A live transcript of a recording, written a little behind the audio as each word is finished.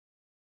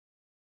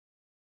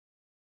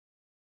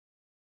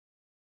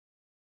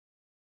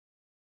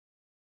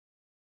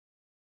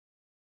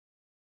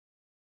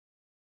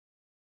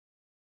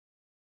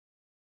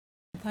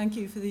Thank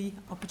you for the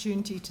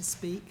opportunity to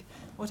speak.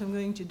 What I'm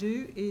going to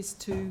do is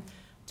to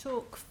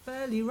talk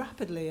fairly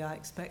rapidly, I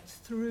expect,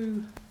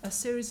 through a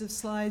series of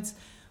slides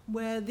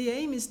where the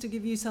aim is to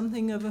give you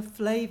something of a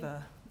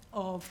flavour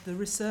of the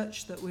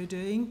research that we're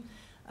doing,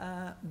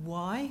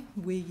 why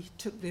we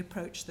took the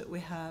approach that we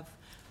have,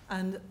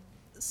 and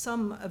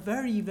a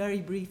very,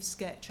 very brief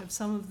sketch of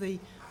some of the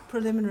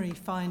preliminary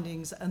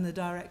findings and the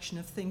direction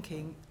of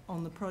thinking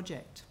on the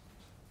project.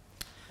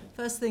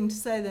 First thing to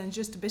say then,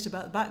 just a bit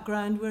about the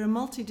background. We're a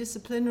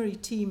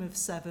multidisciplinary team of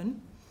 7,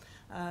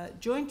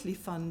 jointly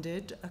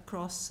funded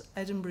across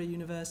Edinburgh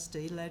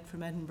University, led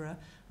from Edinburgh,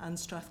 and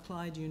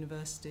Strathclyde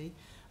University.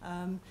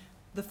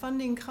 The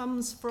funding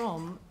comes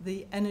from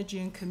the Energy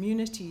and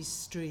Communities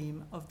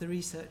stream of the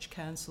Research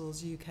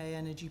Council's UK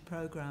Energy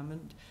Programme,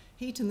 and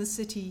Heat in the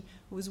City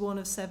was one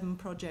of 7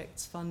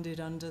 projects funded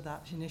under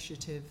that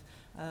initiative.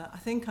 I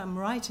think I'm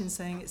right in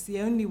saying it's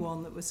the only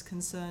one that was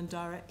concerned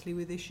directly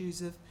with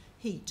issues of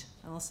heat,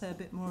 and I'll say a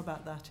bit more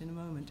about that in a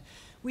moment.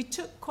 We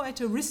took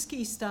quite a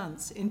risky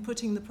stance in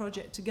putting the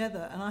project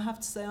together, and I have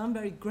to say I'm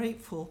very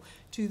grateful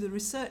to the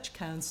research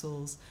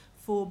councils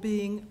for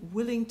being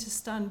willing to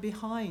stand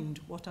behind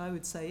what I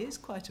would say is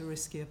quite a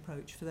risky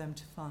approach for them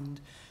to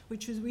fund,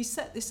 which was we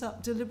set this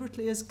up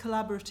deliberately as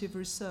collaborative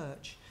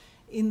research,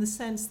 in the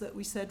sense that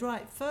we said,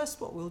 right,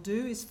 first what we'll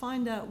do is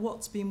find out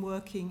what's been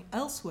working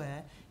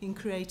elsewhere in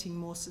creating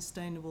more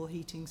sustainable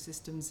heating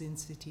systems in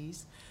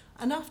cities,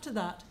 and after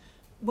that,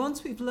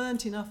 once we've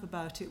learnt enough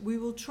about it, we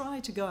will try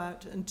to go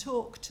out and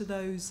talk to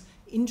those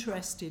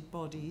interested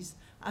bodies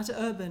at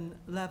urban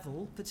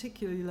level,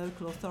 particularly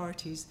local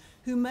authorities,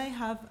 who may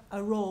have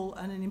a role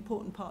and an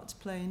important part to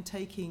play in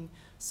taking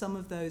some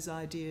of those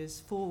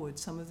ideas forward,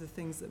 some of the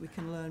things that we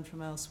can learn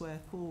from elsewhere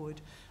forward.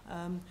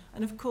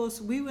 And of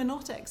course, we were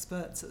not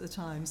experts at the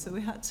time, so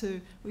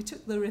we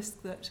took the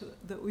risk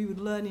that we would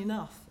learn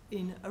enough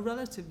in a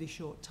relatively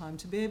short time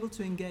to be able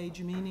to engage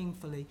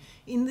meaningfully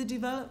in the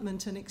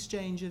development and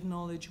exchange of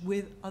knowledge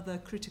with other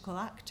critical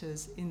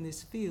actors in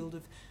this field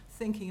of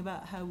thinking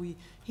about how we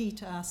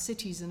heat our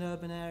cities and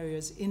urban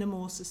areas in a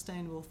more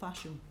sustainable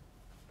fashion.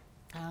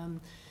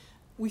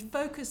 We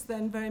focused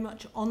then very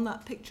much on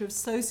that picture of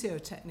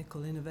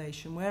socio-technical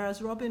innovation,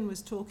 whereas Robin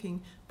was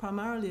talking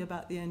primarily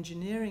about the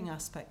engineering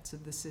aspects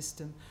of the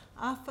system.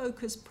 Our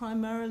focus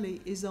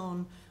primarily is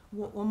on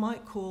what one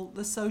might call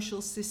the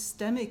social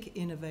systemic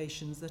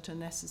innovations that are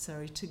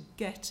necessary to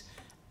get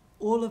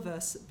all of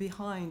us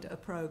behind a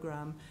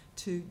programme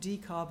to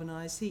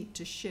decarbonise heat,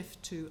 to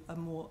shift to a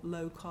more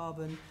low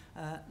carbon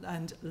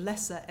and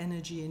lesser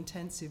energy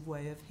intensive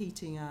way of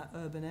heating our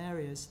urban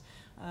areas.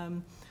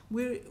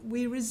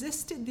 We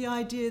resisted the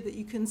idea that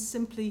you can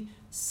simply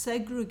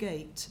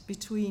segregate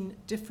between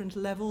different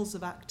levels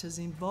of actors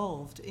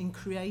involved in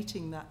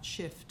creating that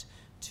shift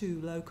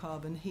to low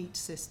carbon heat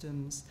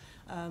systems.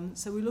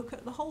 So we look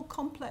at the whole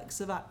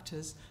complex of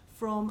actors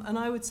from, and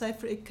I would say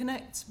it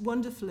connects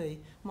wonderfully,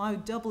 my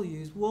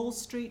W's, Wall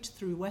Street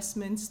through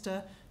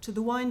Westminster to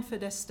the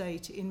Wynford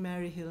estate in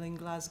Maryhill in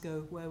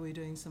Glasgow, where we're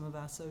doing some of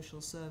our social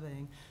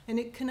surveying. And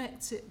it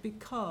connects it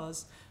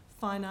because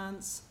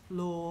finance,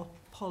 law,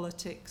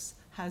 politics,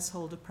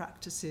 householder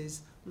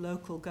practices,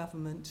 local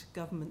government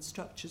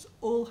structures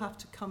all have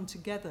to come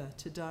together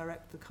to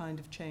direct the kind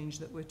of change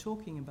that we're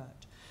talking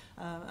about.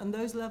 And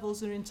those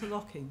levels are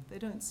interlocking. They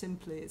don't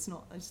simply, it's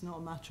not a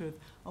matter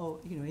of,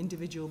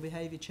 individual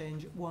behaviour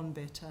change at one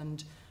bit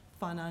and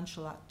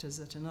financial actors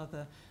at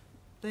another.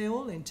 They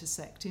all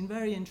intersect in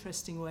very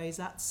interesting ways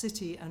at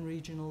city and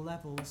regional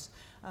levels.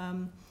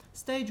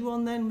 Stage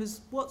 1 then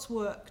was what's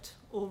worked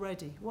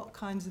already? What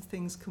kinds of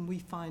things can we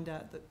find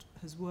out that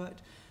has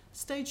worked?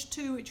 Stage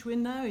 2, which we're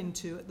now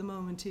into at the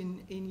moment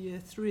in year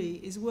 3,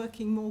 is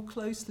working more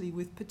closely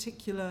with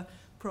particular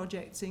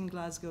projects in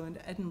Glasgow and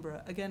Edinburgh,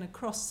 again, a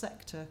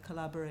cross-sector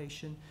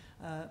collaboration,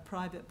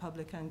 private,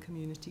 public and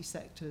community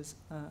sectors,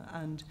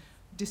 and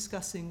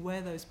discussing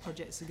where those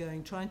projects are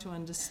going, trying to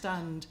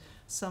understand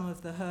some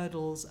of the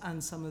hurdles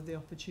and some of the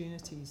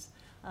opportunities.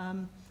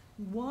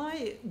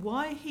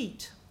 Why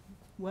heat?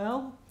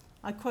 Well,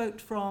 I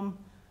quote from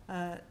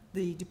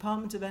the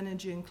Department of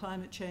Energy and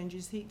Climate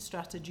Change's heat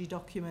strategy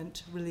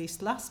document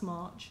released last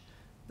March.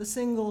 The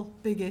single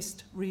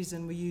biggest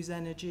reason we use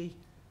energy,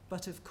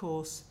 but of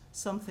course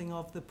something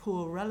of the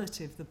poor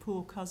relative, the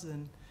poor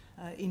cousin,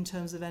 in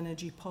terms of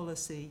energy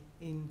policy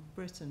in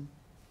Britain.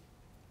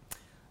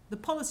 The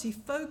policy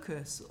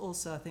focus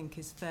also, I think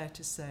is fair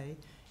to say,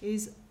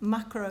 is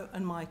macro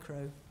and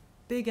micro.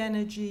 Big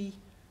energy,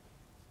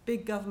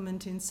 big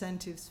government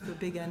incentives for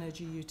big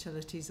energy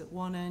utilities at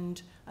one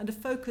end, and a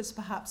focus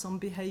perhaps on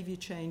behaviour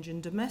change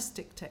and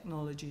domestic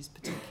technologies,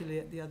 particularly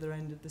at the other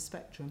end of the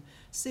spectrum,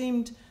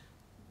 seemed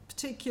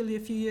particularly a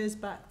few years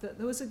back that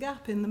there was a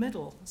gap in the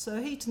middle.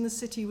 So Heat in the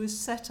City was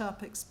set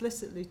up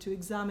explicitly to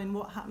examine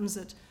what happens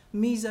at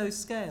meso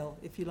scale,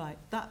 if you like,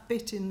 that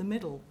bit in the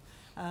middle,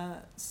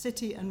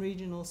 city and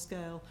regional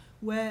scale,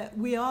 where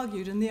we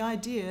argued, and the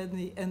idea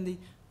and the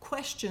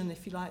question,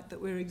 if you like,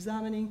 that we're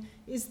examining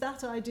is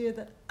that idea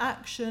that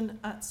action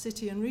at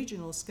city and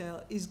regional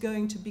scale is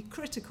going to be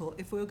critical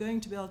if we're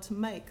going to be able to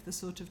make the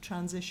sort of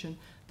transition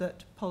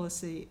that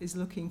policy is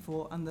looking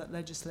for and that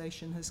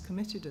legislation has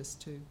committed us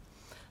to.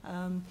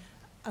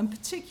 And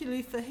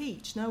particularly for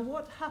heat. Now,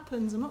 what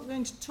happens, I'm not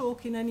going to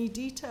talk in any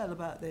detail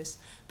about this,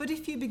 but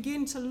if you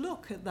begin to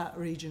look at that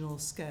regional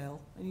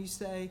scale and you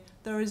say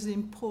there is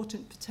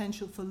important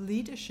potential for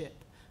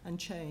leadership and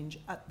change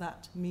at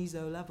that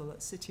meso level,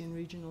 at city and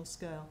regional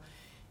scale,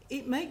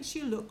 it makes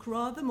you look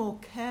rather more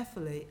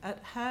carefully at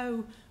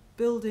how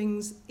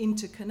buildings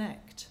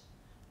interconnect.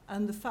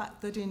 And the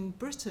fact that in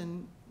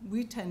Britain,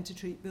 we tend to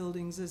treat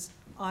buildings as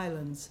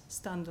islands,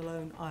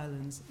 standalone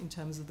islands, in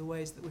terms of the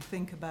ways that we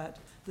think about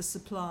the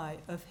supply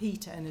of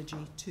heat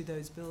energy to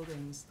those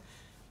buildings.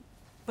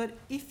 But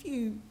if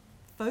you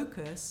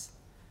focus,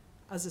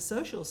 as a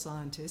social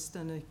scientist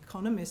and an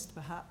economist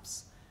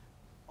perhaps,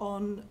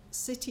 on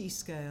city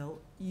scale,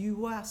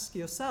 you ask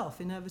yourself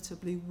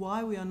inevitably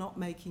why we are not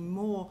making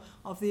more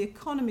of the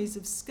economies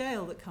of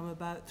scale that come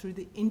about through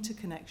the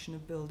interconnection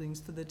of buildings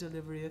for the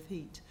delivery of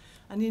heat.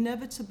 And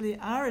inevitably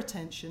our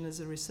attention as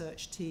a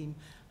research team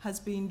has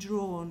been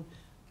drawn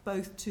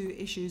both to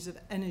issues of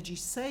energy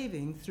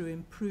saving through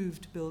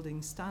improved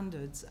building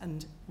standards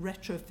and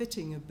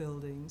retrofitting of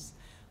buildings,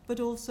 but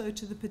also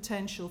to the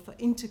potential for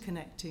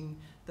interconnecting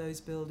those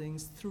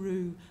buildings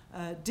through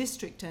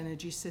district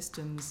energy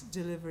systems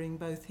delivering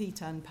both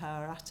heat and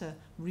power at a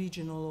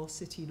regional or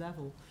city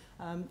level.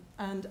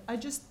 And I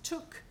just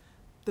took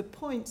the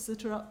points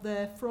that are up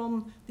there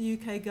from the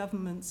UK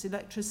government's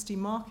electricity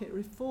market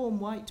reform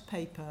white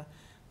paper.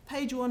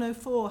 Page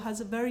 104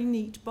 has a very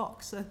neat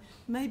box,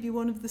 maybe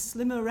one of the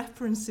slimmer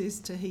references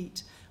to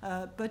heat,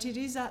 but it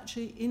is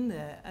actually in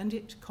there, and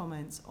it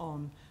comments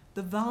on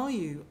the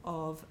value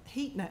of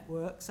heat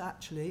networks,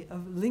 actually,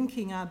 of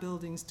linking our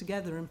buildings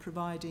together and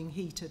providing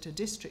heat at a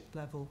district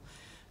level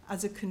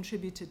as a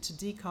contributor to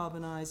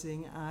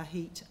decarbonising our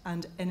heat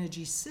and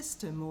energy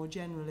system more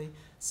generally,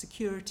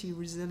 security,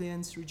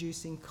 resilience,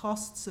 reducing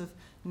costs of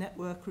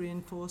network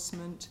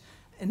reinforcement,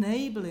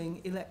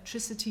 enabling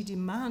electricity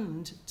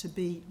demand to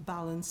be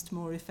balanced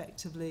more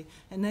effectively,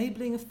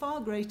 enabling a far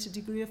greater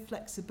degree of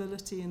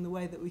flexibility in the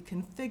way that we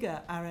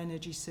configure our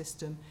energy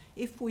system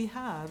if we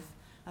have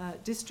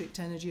district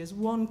energy as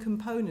one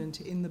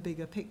component in the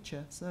bigger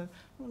picture. So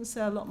I want to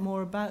say a lot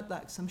more about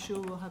that because I'm sure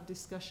we'll have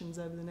discussions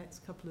over the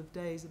next couple of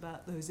days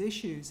about those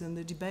issues and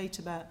the debate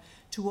about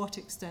to what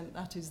extent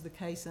that is the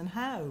case and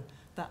how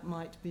that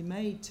might be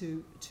made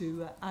to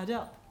add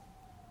up.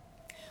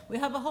 We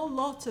have a whole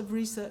lot of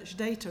research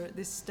data at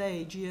this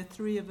stage, year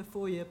 3 of a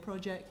 4-year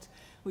project,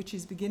 which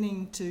is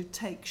beginning to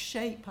take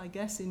shape, I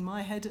guess, in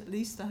my head at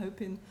least, I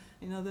hope in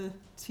other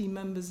team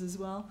members as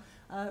well.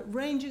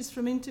 Ranges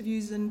from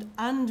interviews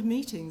and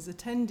meetings,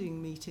 attending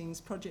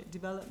meetings, project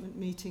development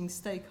meetings,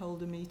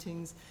 stakeholder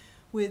meetings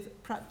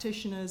with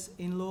practitioners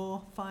in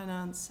law,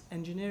 finance,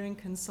 engineering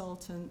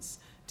consultants,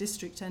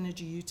 district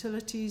energy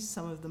utilities,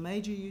 some of the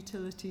major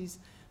utilities,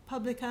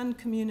 public and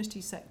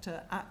community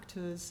sector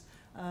actors,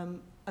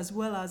 as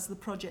well as the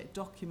project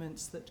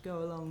documents that go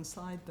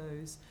alongside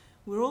those.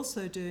 We're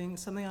also doing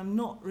something I'm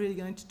not really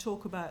going to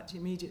talk about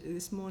immediately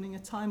this morning, a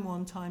Time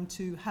 1, Time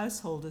 2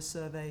 householder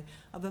survey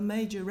of a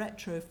major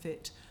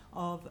retrofit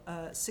of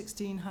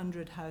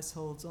 1,600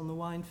 households on the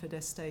Wynford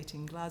estate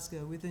in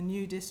Glasgow with a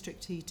new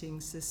district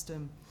heating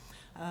system.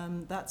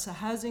 That's a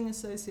housing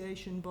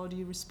association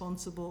body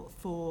responsible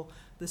for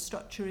the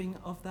structuring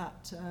of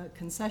that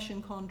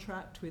concession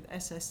contract with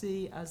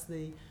SSE as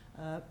the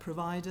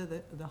provider,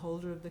 the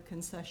holder of the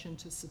concession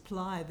to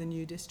supply the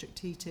new district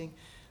heating.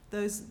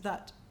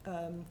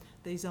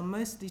 These are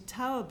mostly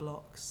tower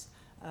blocks,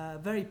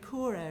 very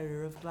poor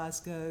area of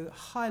Glasgow,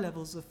 high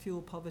levels of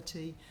fuel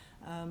poverty,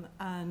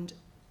 and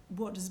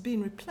what has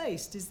been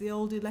replaced is the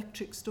old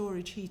electric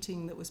storage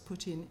heating that was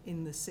put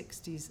in the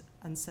 60s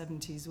and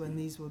 70s when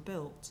these were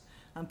built,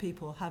 and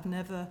people have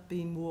never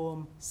been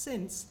warm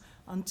since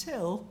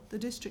until the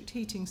district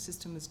heating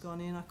system has gone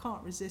in. I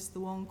can't resist the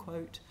one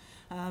quote.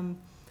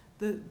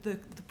 The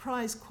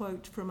prize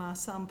quote from our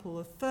sample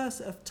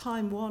of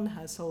Time 1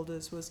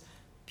 householders was,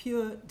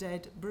 "Pure,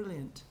 dead,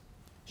 brilliant.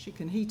 She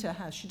can heat her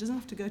house. She doesn't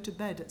have to go to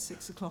bed at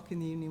 6 o'clock in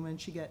the evening when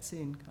she gets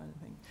in," kind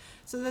of thing.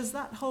 So there's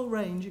that whole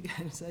range,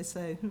 again, as I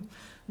say,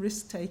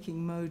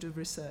 risk-taking mode of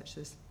research.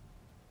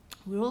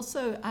 We're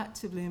also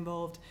actively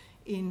involved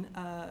in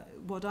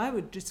what I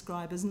would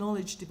describe as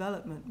knowledge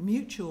development,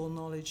 mutual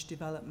knowledge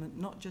development,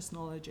 not just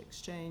knowledge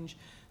exchange,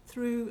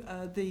 through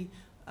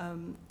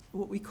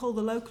what we call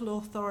the Local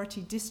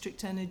Authority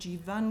District Energy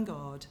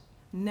Vanguard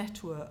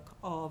network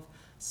of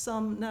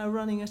some now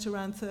running at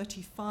around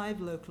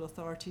 35 local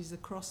authorities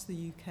across the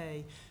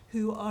UK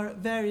who are at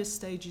various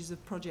stages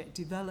of project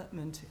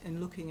development in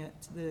looking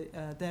at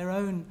their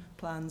own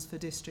plans for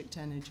district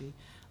energy,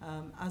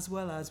 as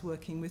well as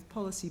working with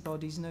policy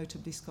bodies,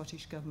 notably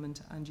Scottish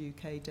Government and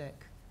UK DEC.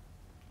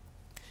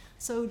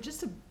 So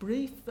just a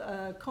brief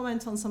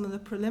comment on some of the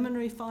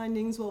preliminary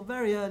findings. Well,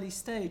 very early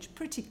stage,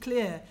 pretty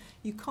clear.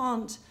 You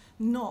can't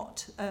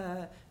not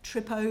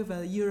trip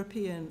over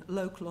European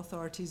local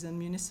authorities and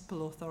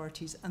municipal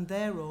authorities and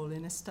their role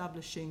in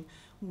establishing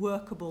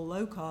workable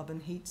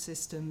low-carbon heat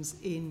systems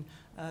in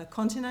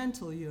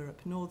continental Europe,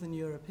 northern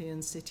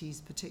European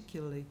cities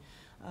particularly.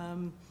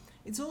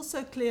 It's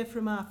also clear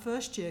from our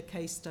first-year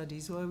case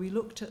studies where we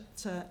looked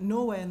at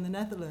Norway and the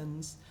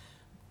Netherlands,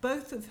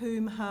 both of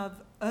whom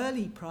have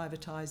early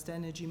privatised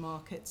energy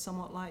markets,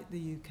 somewhat like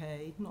the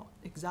UK, not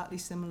exactly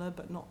similar,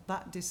 but not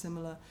that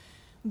dissimilar.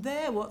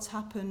 There, what's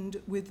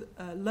happened with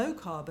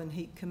low-carbon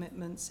heat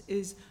commitments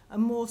is a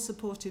more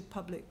supportive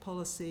public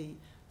policy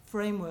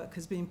framework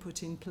has been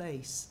put in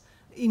place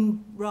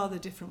in rather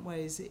different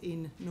ways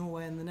in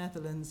Norway and the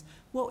Netherlands.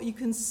 What you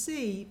can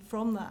see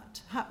from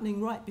that,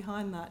 happening right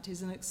behind that,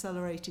 is an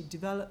accelerated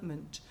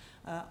development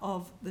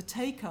of the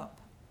take-up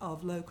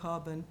of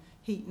low-carbon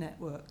heat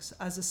networks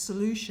as a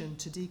solution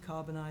to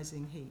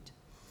decarbonising heat.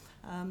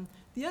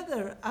 The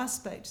other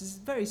aspect is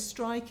very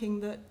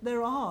striking that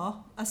there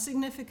are a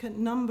significant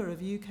number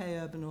of UK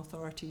urban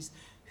authorities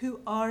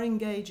who are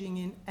engaging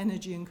in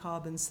energy and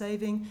carbon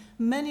saving.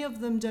 Many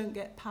of them don't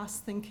get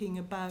past thinking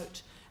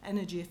about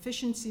energy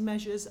efficiency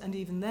measures, and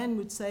even then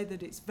would say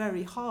that it's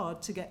very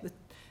hard to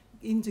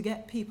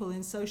get people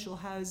in social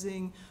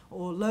housing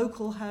or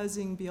local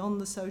housing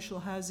beyond the social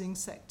housing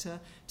sector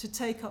to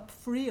take up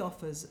free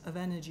offers of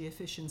energy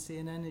efficiency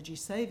and energy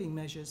saving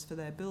measures for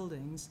their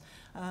buildings.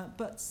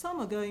 But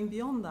some are going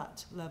beyond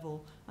that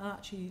level and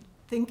actually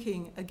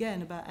thinking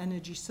again about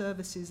energy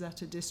services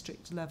at a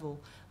district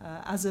level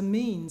as a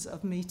means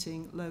of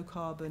meeting low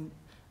carbon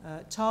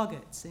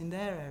targets in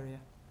their area.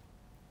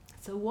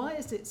 So why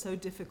is it so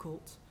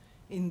difficult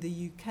in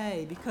the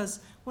UK?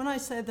 Because when I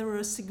say there are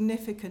a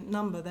significant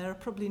number, there are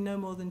probably no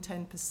more than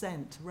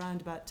 10%,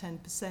 around about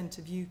 10%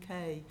 of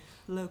UK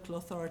local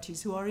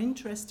authorities who are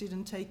interested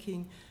in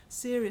taking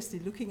seriously,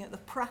 looking at the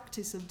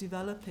practice of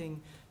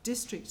developing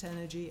district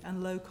energy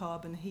and low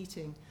carbon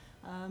heating.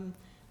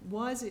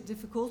 Why is it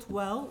difficult?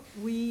 Well,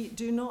 we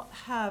do not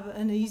have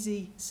an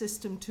easy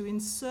system to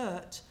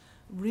insert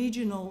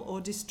regional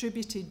or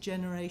distributed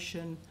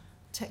generation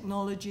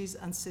technologies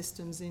and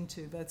systems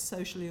into, both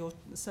socially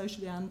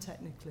and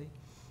technically.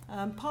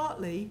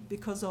 Partly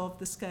because of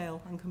the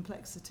scale and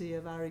complexity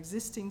of our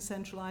existing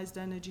centralised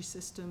energy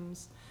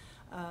systems,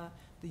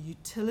 the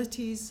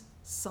utilities,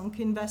 sunk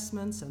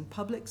investments and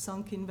public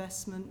sunk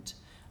investment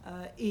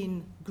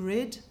in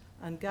grid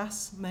and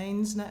gas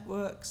mains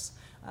networks,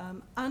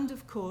 and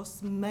of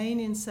course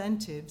main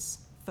incentives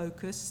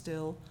focus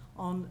still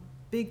on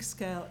big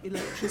scale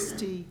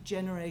electricity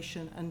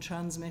generation and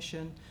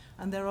transmission,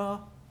 and there are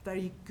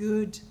very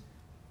good,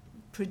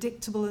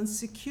 predictable and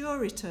secure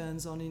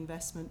returns on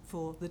investment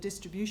for the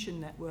distribution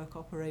network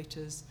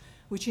operators,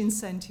 which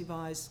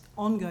incentivise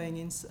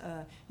ongoing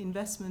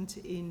investment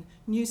in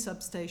new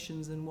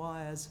substations and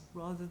wires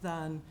rather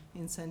than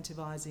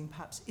incentivising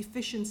perhaps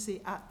efficiency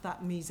at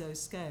that meso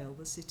scale,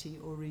 the city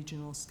or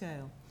regional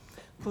scale.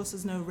 Of course,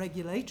 there's no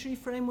regulatory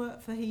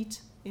framework for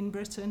heat in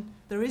Britain.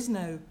 There is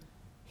no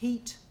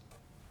heat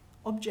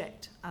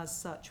object as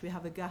such. We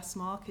have a gas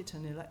market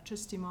and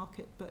electricity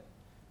market, but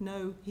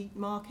no heat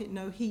market,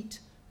 no heat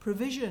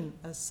provision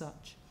as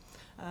such.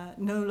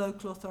 No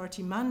local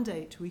authority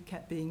mandate. We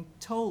keep being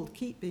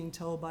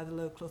told by the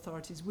local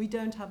authorities, we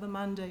don't have a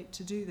mandate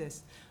to do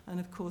this. And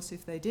of course,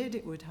 if they did,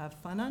 it would have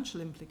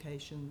financial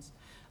implications.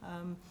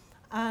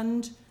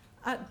 And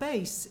at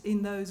base,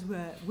 in those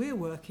where we're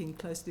working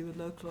closely with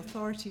local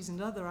authorities and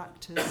other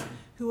actors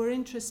who are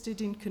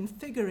interested in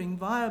configuring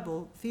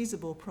viable,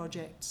 feasible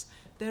projects,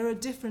 there are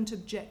different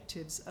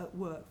objectives at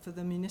work for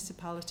the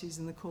municipalities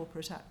and the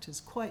corporate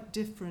actors, quite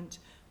different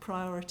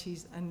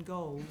priorities and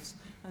goals.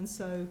 And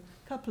so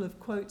a couple of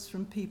quotes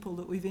from people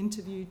that we've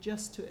interviewed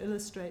just to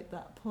illustrate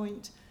that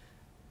point.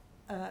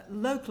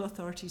 Local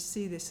authorities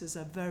see this as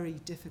a very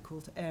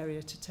difficult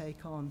area to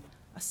take on.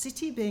 A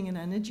city being an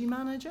energy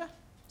manager,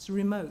 it's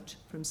remote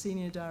from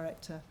senior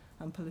director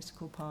and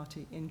political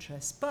party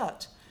interests.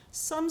 But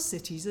some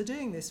cities are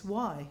doing this.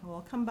 Why? Well,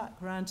 I'll come back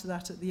around to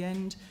that at the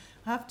end.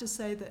 I have to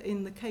say that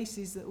in the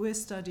cases that we're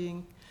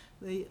studying,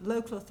 the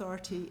local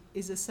authority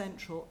is a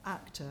central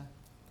actor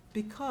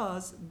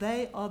because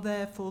they are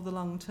there for the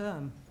long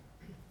term,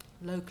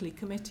 locally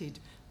committed.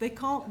 They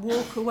can't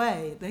walk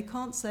away. They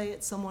can't say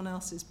it's someone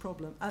else's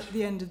problem. At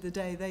the end of the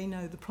day, they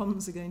know the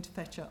problems are going to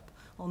fetch up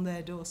on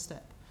their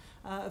doorstep.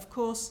 Of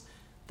course,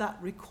 that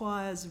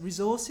requires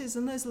resources,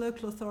 and those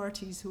local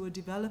authorities who are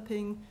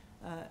developing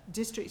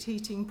district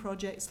heating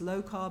projects,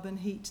 low carbon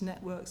heat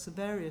networks of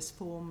various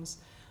forms,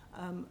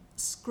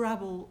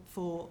 scrabble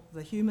for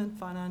the human,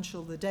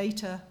 financial, the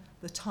data,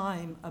 the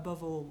time,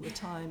 above all, the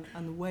time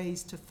and the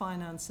ways to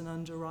finance and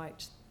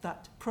underwrite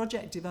that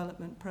project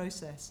development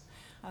process.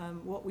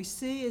 What we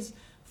see is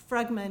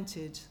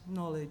fragmented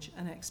knowledge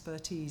and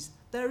expertise.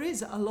 There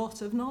is a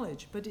lot of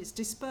knowledge, but it's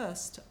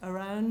dispersed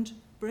around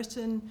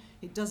Britain.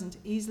 It doesn't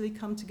easily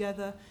come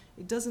together.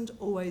 It doesn't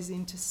always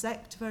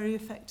intersect very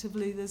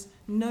effectively. There's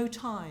no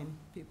time,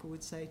 people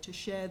would say, to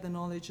share the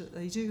knowledge that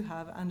they do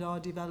have and are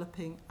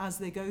developing as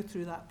they go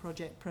through that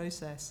project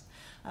process.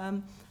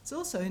 It's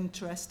also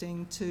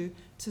interesting to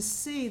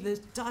see the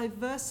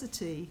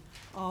diversity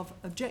of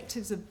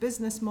objectives of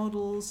business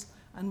models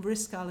and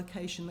risk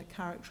allocation that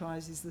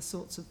characterises the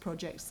sorts of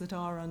projects that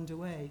are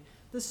underway.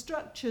 The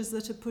structures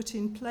that are put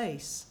in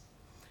place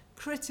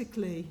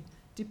critically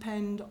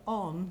depend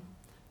on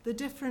the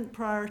different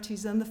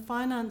priorities and the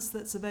finance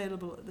that's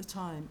available at the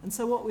time. And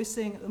so what we're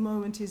seeing at the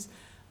moment is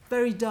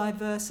very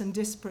diverse and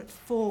disparate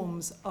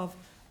forms of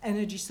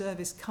energy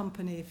service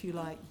company, if you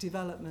like,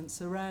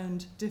 developments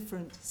around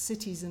different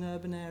cities and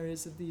urban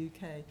areas of the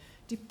UK.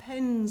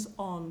 Depends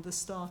on the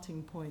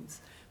starting points.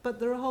 But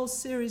there are a whole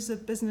series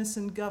of business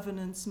and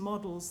governance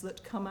models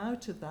that come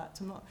out of that.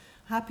 I'm not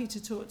happy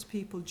to talk to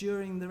people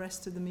during the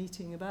rest of the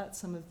meeting about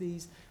some of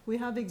these. We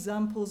have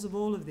examples of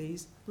all of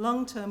these.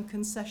 Long-term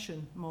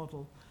concession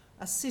model.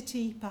 A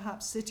city,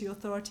 perhaps city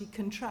authority,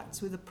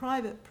 contracts with a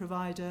private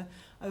provider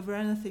over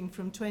anything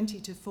from 20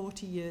 to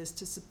 40 years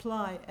to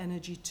supply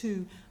energy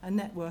to a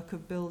network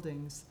of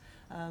buildings.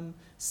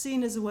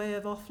 Seen as a way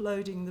of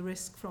offloading the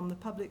risk from the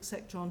public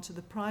sector onto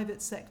the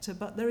private sector,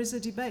 but there is a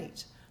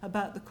debate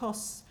about the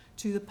costs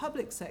to the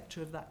public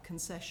sector of that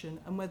concession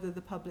and whether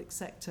the public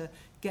sector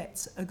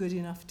gets a good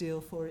enough deal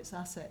for its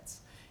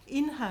assets.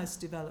 In-house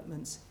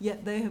developments,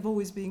 yet they have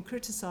always been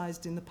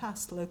criticised in the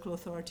past. Local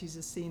authorities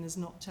are seen as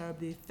not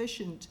terribly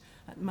efficient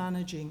at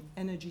managing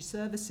energy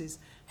services.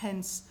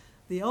 Hence,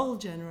 the old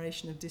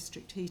generation of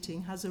district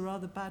heating has a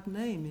rather bad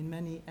name in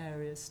many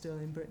areas still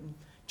in Britain.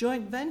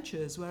 Joint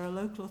ventures, where a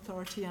local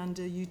authority and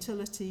a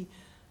utility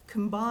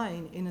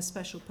combine in a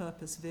special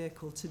purpose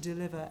vehicle to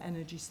deliver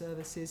energy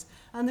services,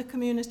 and the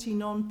community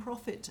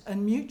non-profit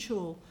and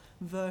mutual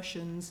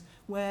versions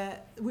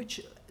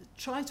which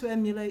try to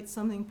emulate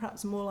something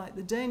perhaps more like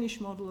the Danish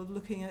model of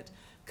looking at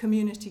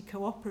community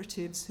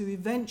cooperatives who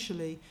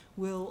eventually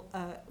will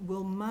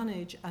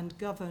manage and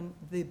govern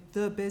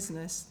the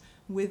business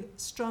with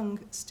strong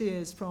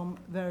steers from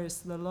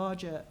the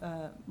larger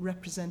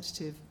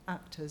representative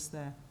actors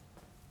there.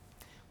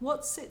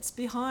 What sits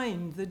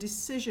behind the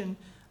decision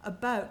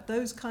about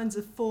those kinds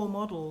of four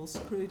models,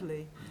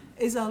 crudely,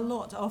 is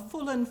a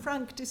full and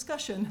frank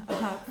discussion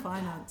about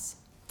finance.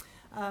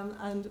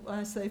 And when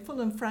I say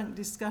full and frank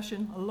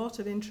discussion, a lot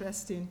of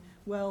interest in,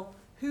 well,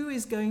 who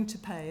is going to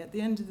pay? At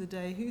the end of the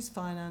day, who's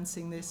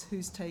financing this?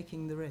 Who's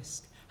taking the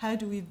risk? How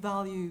do we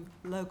value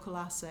local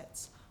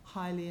assets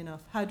highly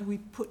enough? How do we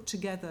put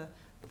together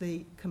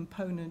the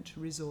component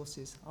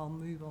resources? I'll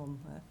move on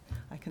there.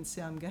 I can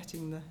see I'm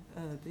getting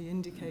the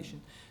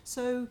indication.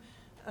 So,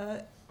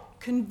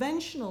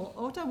 conventional,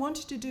 what I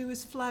wanted to do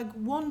is flag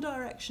one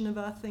direction of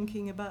our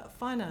thinking about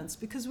finance,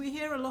 because we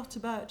hear a lot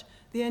about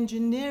the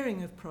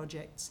engineering of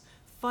projects.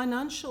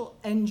 Financial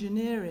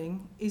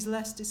engineering is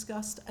less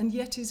discussed and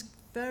yet is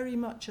very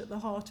much at the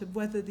heart of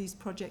whether these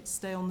projects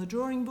stay on the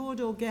drawing board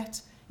or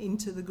get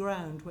into the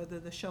ground, whether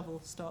the shovel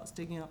starts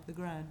digging up the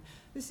ground.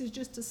 This is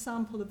just a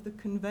sample of the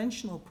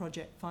conventional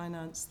project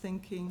finance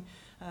thinking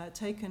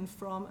taken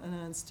from an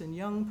Ernst &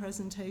 Young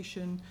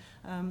presentation,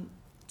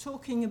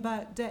 talking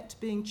about debt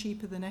being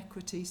cheaper than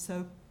equity,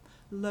 so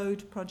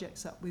load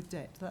projects up with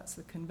debt. That's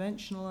the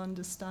conventional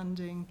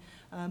understanding.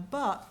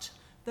 But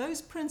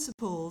those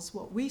principles,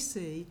 what we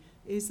see,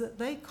 is that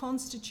they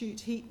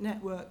constitute heat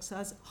networks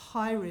as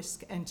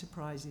high-risk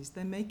enterprises.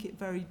 They make it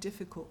very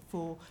difficult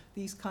for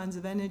these kinds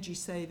of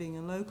energy-saving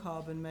and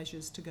low-carbon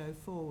measures to go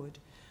forward.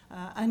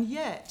 And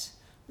yet,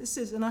 this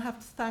is, and I have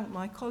to thank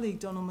my colleague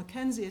Donald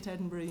Mackenzie at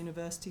Edinburgh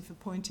University for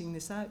pointing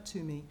this out to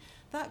me,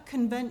 that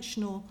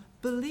conventional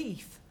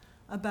belief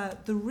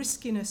about the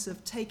riskiness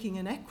of taking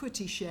an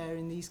equity share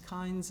in these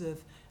kinds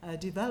of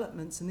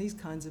developments and these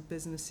kinds of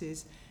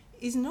businesses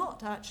is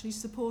not actually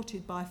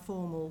supported by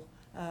formal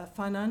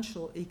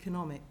financial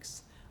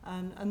economics.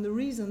 And the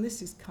reason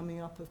this is coming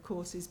up, of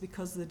course, is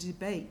because the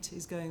debate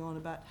is going on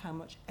about how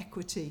much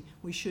equity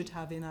we should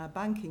have in our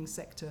banking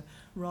sector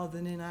rather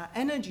than in our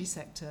energy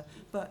sector.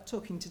 But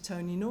talking to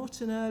Tony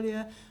Norton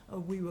earlier,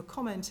 we were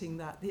commenting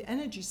that the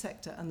energy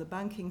sector and the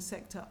banking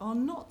sector are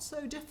not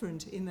so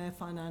different in their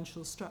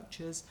financial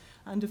structures.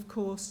 And of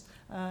course,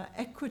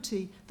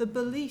 equity, the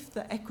belief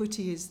that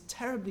equity is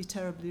terribly,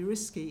 terribly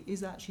risky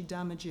is actually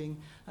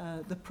damaging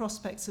the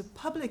prospects of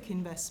public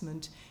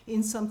investment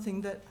in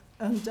something that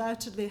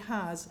undoubtedly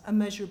has a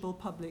measurable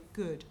public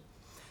good.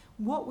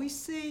 What we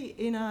see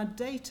in our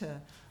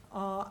data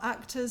are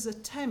actors'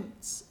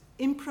 attempts,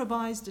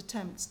 improvised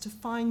attempts to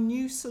find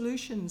new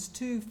solutions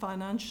to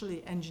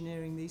financially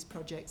engineering these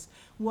projects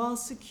while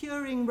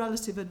securing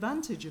relative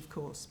advantage, of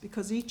course,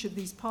 because each of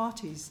these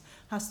parties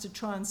has to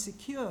try and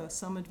secure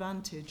some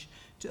advantage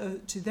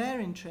to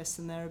their interests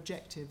and their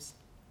objectives.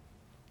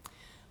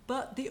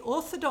 But the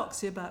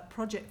orthodoxy about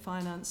project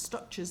finance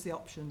structures the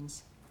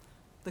options.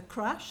 The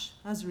crash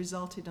has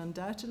resulted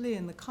undoubtedly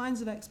in the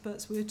kinds of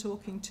experts we're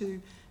talking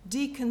to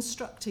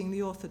deconstructing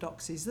the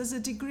orthodoxies. There's a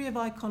degree of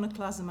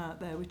iconoclasm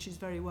out there which is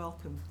very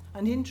welcome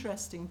and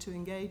interesting to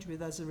engage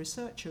with as a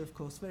researcher, of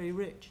course, very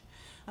rich.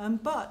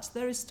 But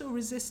there is still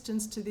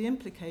resistance to the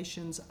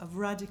implications of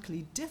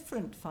radically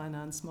different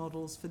finance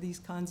models for these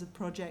kinds of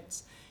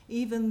projects,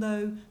 even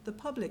though the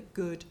public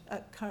good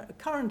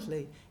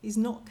currently is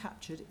not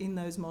captured in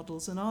those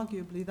models, and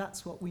arguably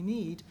that's what we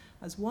need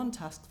as one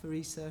task for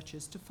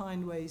researchers, to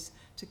find ways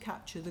to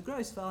capture the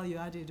gross value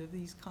added of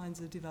these kinds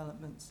of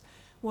developments.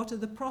 What are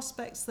the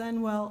prospects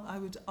then? Well, I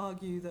would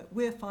argue that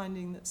we're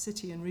finding that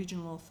city and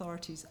regional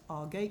authorities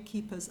are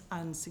gatekeepers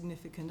and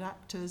significant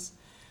actors,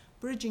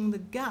 bridging the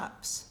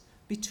gaps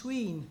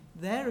between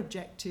their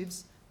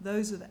objectives,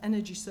 those of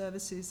energy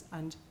services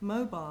and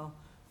mobile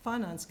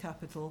finance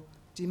capital,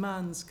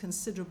 demands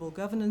considerable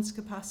governance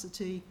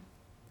capacity.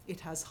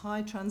 It has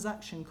high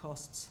transaction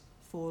costs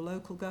for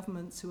local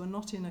governments who are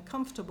not in a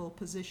comfortable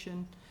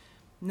position.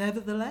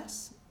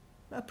 Nevertheless,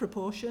 a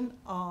proportion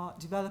are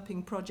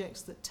developing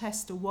projects that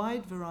test a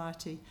wide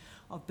variety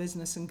of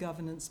business and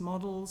governance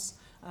models.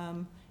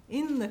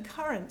 In the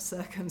current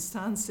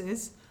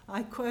circumstances,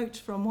 I quote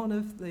from one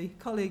of the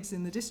colleagues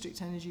in the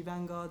District Energy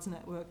Vanguards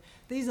network,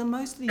 these are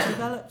mostly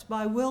developed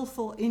by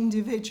willful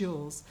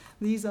individuals.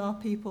 These are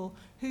people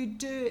who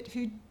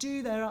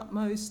do their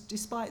utmost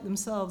despite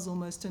themselves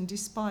almost, and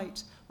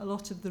despite a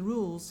lot of the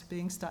rules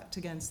being stacked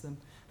against them.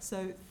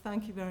 So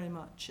thank you very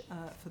much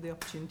for the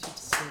opportunity to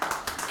speak.